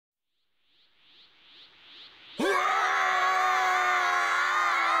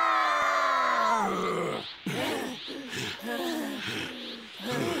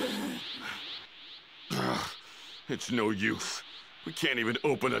It's no use. We can't even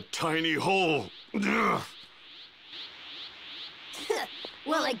open a tiny hole. Ugh.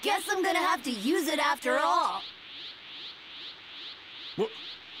 Well, I guess I'm gonna have to use it after all.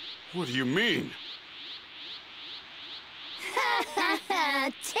 What do you mean?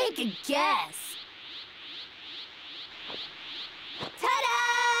 Take a guess. Ta-da!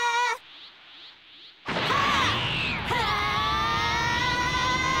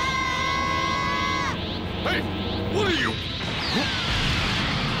 Hey, what are you?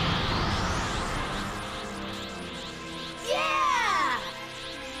 Yeah!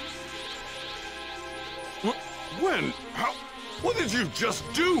 When? How? What did you just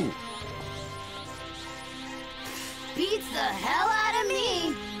do? Beats the hell out of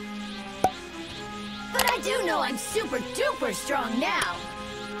me. But I do know I'm super duper strong now.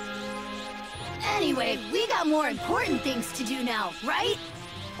 Anyway, we got more important things to do now, right?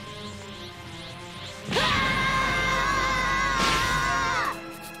 Ah!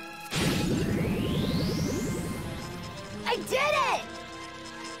 I did it!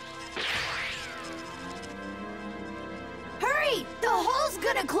 Hurry! The hole's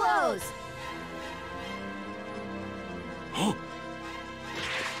gonna close! Huh?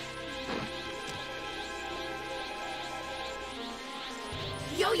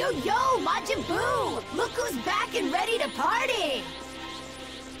 Yo, yo, yo, Majin Buu! Look who's back and ready to party!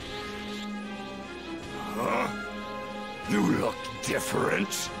 Huh? You look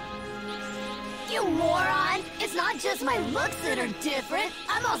different. You moron! It's not just my looks that are different.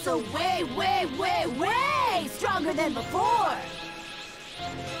 I'm also way, way, way, way stronger than before!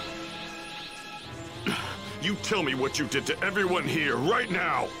 You tell me what you did to everyone here right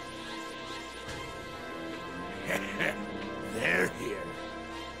now. They're here.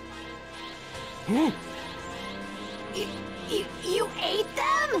 Huh? You ate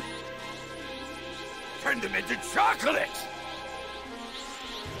them? Turned them into chocolate!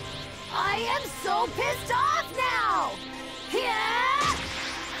 I am so pissed off now! Yeah!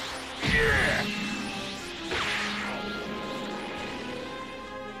 Yeah!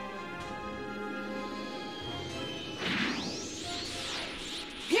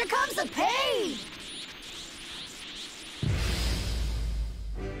 Here comes the pain!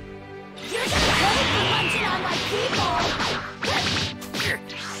 You're gonna pay for munching on my people!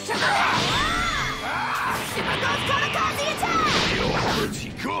 Super Ghost Kamikaze attack! You're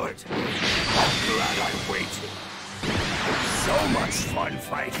pretty good. I'm glad I waited. So much fun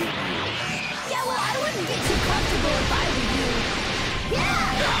fighting you. Yeah, well, I wouldn't get too comfortable if I were you. Yeah!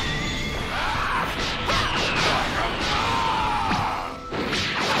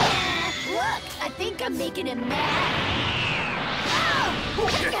 Look, I think I'm making him mad.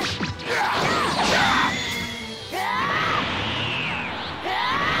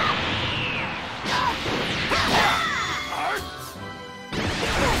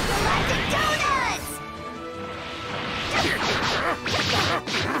 Galactic Donuts!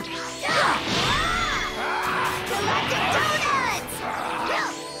 Galactic Donuts!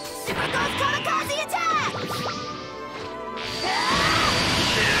 Super Ghost Kamikaze attack!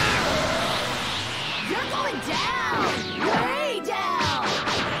 You're going down! Way down!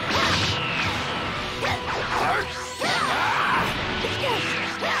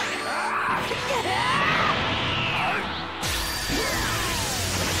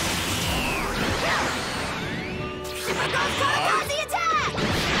 Super Ghost Kamikaze attack!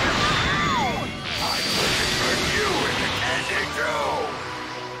 Ow! I'm looking for you in the candy too!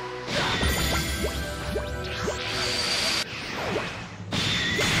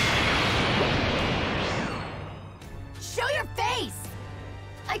 Show your face!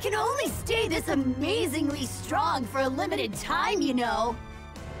 I can only stay this amazingly strong for a limited time, you know.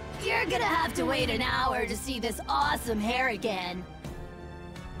 You're gonna have to wait an hour to see this awesome hair again.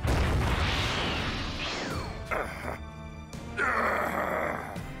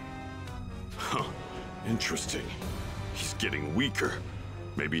 Huh. Interesting. He's getting weaker.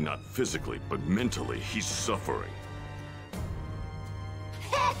 Maybe not physically, but mentally, he's suffering.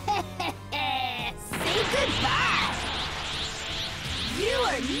 Say goodbye! You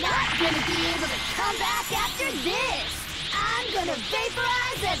are not gonna be able to come back after this! I'm gonna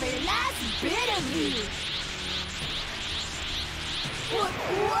vaporize every last bit of you! What?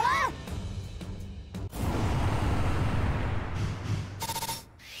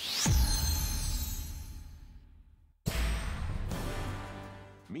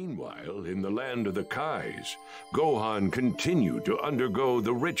 Meanwhile, in the land of the Kais, Gohan continued to undergo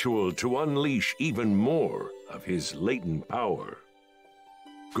the ritual to unleash even more of his latent power.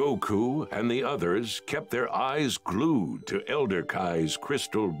 Goku and the others kept their eyes glued to Elder Kai's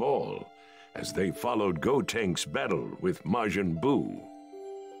crystal ball as they followed Gotenks' battle with Majin Buu.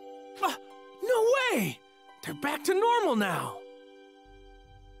 No way! They're back to normal now!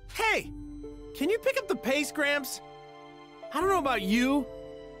 Hey! Can you pick up the pace, Gramps? I don't know about you,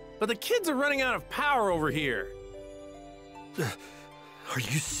 but the kids are running out of power over here. Are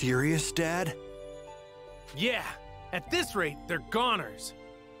you serious, Dad? Yeah, at this rate, they're goners.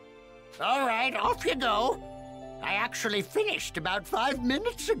 All right, off you go. I actually finished about 5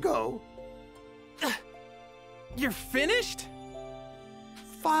 minutes ago. You're finished?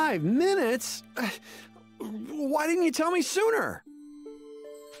 5 minutes? Why didn't you tell me sooner?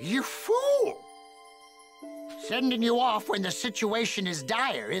 You fool! Sending you off when the situation is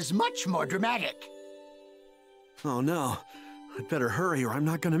dire is much more dramatic. Oh no, I'd better hurry or I'm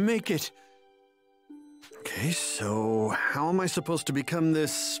not gonna make it. Okay, so how am I supposed to become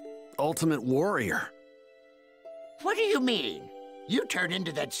this ultimate warrior? What do you mean? You turn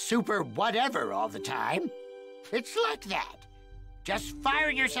into that super whatever all the time. It's like that. Just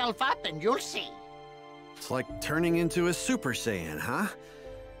fire yourself up and you'll see. It's like turning into a Super Saiyan, huh?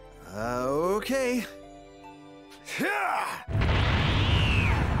 Okay.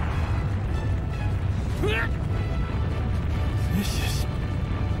 This is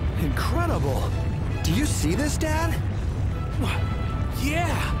incredible. Do you see this, Dad?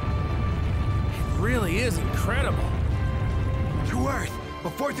 Yeah! It really is incredible. To Earth,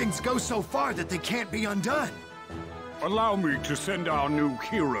 before things go so far that they can't be undone. Allow me to send our new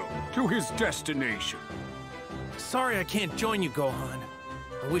hero to his destination. Sorry I can't join you, Gohan.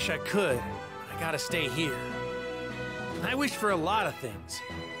 I wish I could, but I gotta stay here. I wish for a lot of things.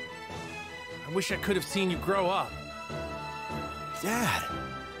 I wish I could have seen you grow up. Dad!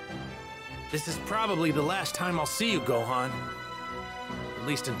 This is probably the last time I'll see you, Gohan. At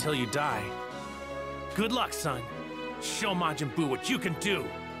least until you die. Good luck, son. Show Majin Buu what you can do.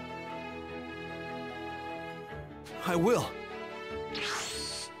 I will.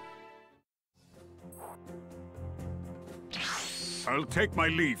 I'll take my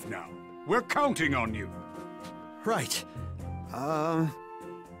leave now. We're counting on you. Right.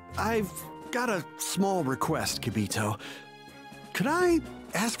 I've got a small request, Kibito. Could I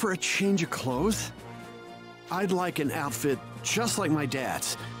ask for a change of clothes? I'd like an outfit just like my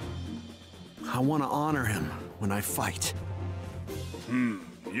dad's. I want to honor him when I fight.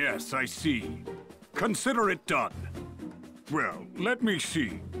 Yes, I see. Consider it done. Well, let me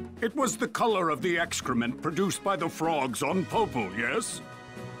see. It was the color of the excrement produced by the frogs on Popo, yes?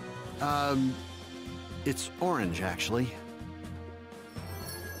 It's orange, actually.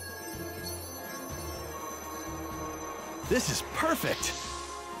 This is perfect!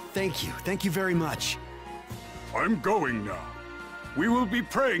 Thank you very much. I'm going now. We will be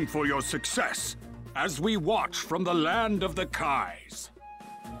praying for your success as we watch from the land of the Kais.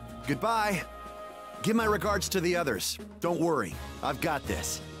 Goodbye. Give my regards to the others. Don't worry, I've got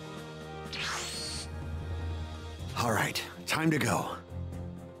this. All right, time to go.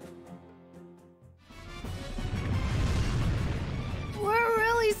 We're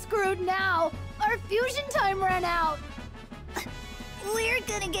really screwed now. Our fusion time ran out. We're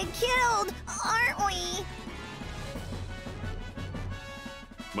gonna get killed, aren't we?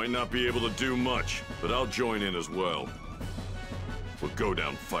 Might not be able to do much, but I'll join in as well. We'll go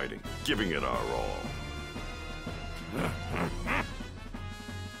down fighting, giving it our all.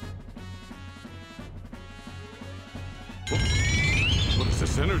 What is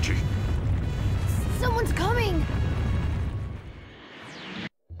this energy? Someone's coming.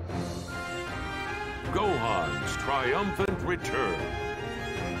 Gohan's triumphant return.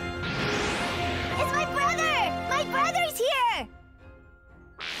 It's my brother! My brother's here!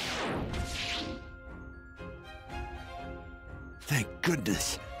 Thank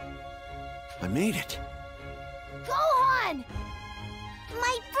goodness. I made it. Gohan!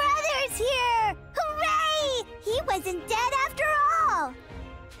 My brother's here! Hooray! He wasn't dead after all!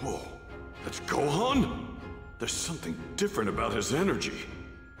 Whoa, that's Gohan? There's something different about his energy.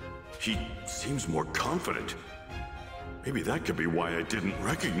 He seems more confident. Maybe that could be why I didn't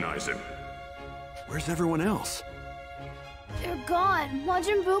recognize him. Where's everyone else? They're gone.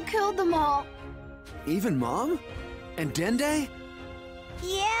 Majin Buu killed them all. Even Mom? And Dende?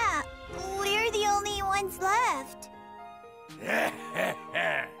 Yeah, we're the only ones left.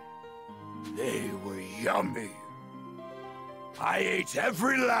 They were yummy. I ate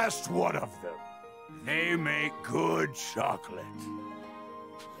every last one of them. They make good chocolate.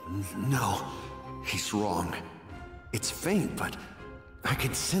 No, he's wrong. It's faint, but I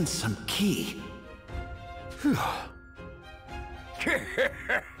can sense some ki.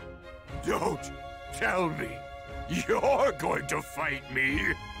 Don't tell me you're going to fight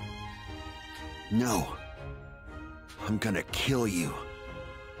me. No. I'm gonna kill you.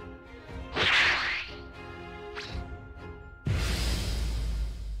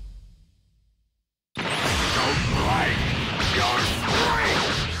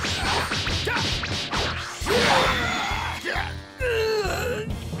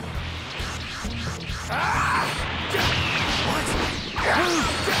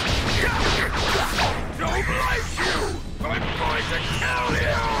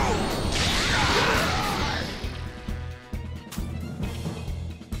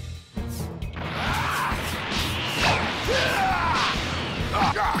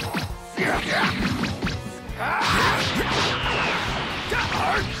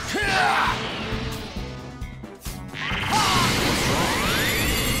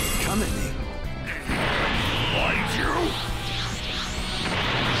 Come at me. Find you?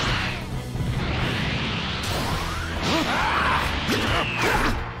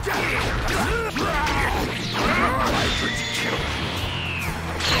 I could kill him.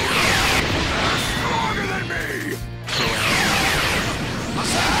 They're stronger than me!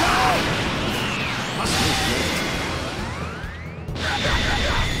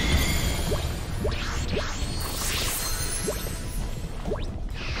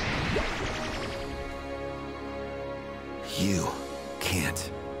 You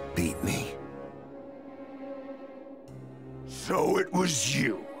can't beat me. So it was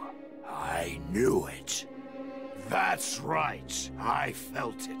you. I knew it. That's right. I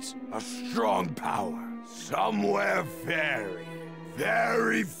felt it. A strong power. Somewhere very,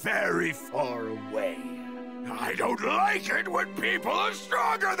 very, very far away. I don't like it when people are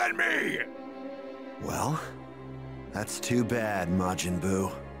stronger than me! Well, that's too bad, Majin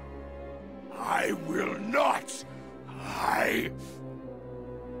Buu. I will not. I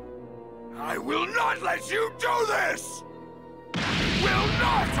will not let you do this! Will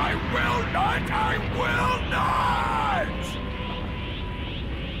not! I will not! I will not!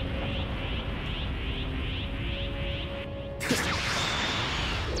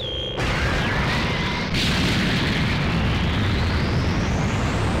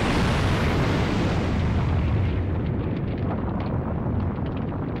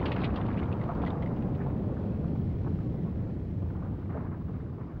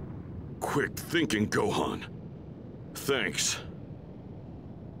 Quick thinking, Gohan. Thanks.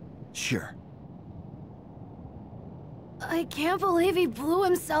 Sure. I can't believe he blew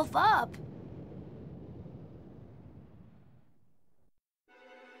himself up.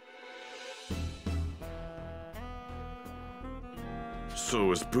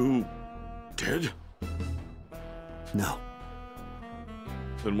 So is Buu dead? No.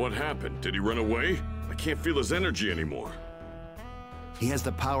 Then what happened? Did he run away? I can't feel his energy anymore. He has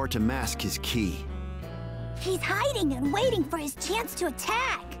the power to mask his ki. He's hiding and waiting for his chance to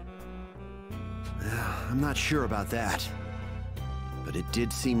attack. I'm not sure about that. But it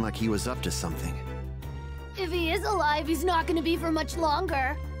did seem like he was up to something. If he is alive, he's not gonna be for much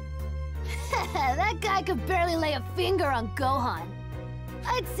longer. That guy could barely lay a finger on Gohan.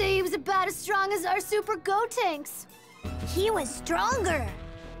 I'd say he was about as strong as our Super Gotenks. He was stronger.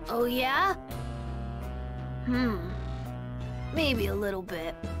 Oh yeah? Maybe a little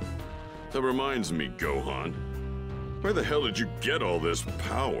bit. That reminds me, Gohan. Where the hell did you get all this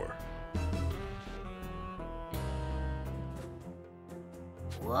power?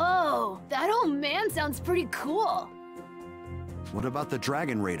 Whoa, that old man sounds pretty cool. What about the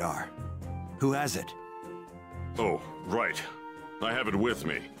Dragon Radar? Who has it? Oh, right. I have it with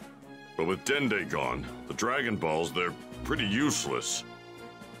me. But with Dende gone, the Dragon Balls, they're pretty useless.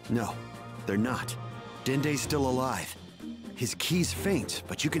 No, they're not. Dende's still alive. His ki's faint,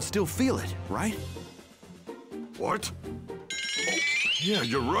 but you can still feel it, right? What? Oh, yeah,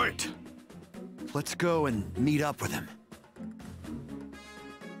 you're right. Let's go and meet up with him.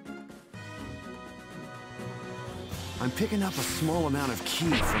 I'm picking up a small amount of ki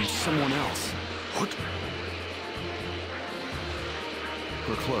from someone else. What?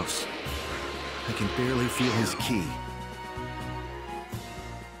 We're close. I can barely feel his ki.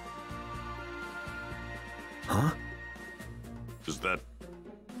 Huh? Is that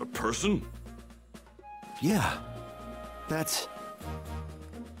a person? Yeah. That's...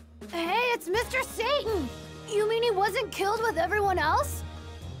 Hey, it's Mr. Satan! You mean he wasn't killed with everyone else?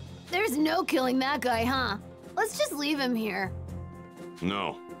 There's no killing that guy, huh? Let's just leave him here.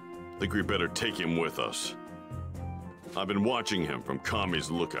 No. Think we better take him with us. I've been watching him from Kami's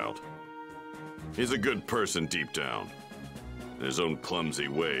lookout. He's a good person deep down. In his own clumsy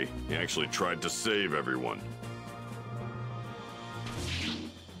way, he actually tried to save everyone.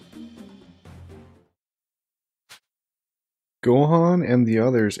 Gohan and the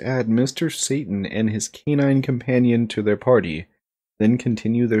others add Mr. Satan and his canine companion to their party, then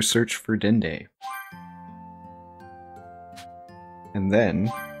continue their search for Dende. And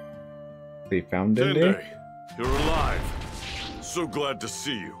then, they found Dende? Dende, you're alive. So glad to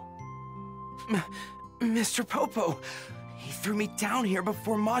see you. Mr. Popo, he threw me down here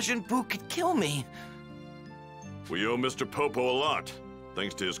before Majin Buu could kill me. We owe Mr. Popo a lot.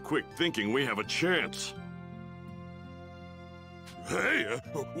 Thanks to his quick thinking, we have a chance. Hey,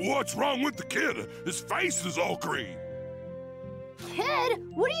 what's wrong with the kid? His face is all green. Kid?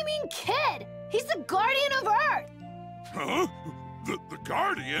 What do you mean, kid? He's the guardian of Earth! Huh? The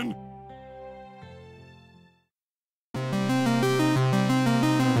Guardian?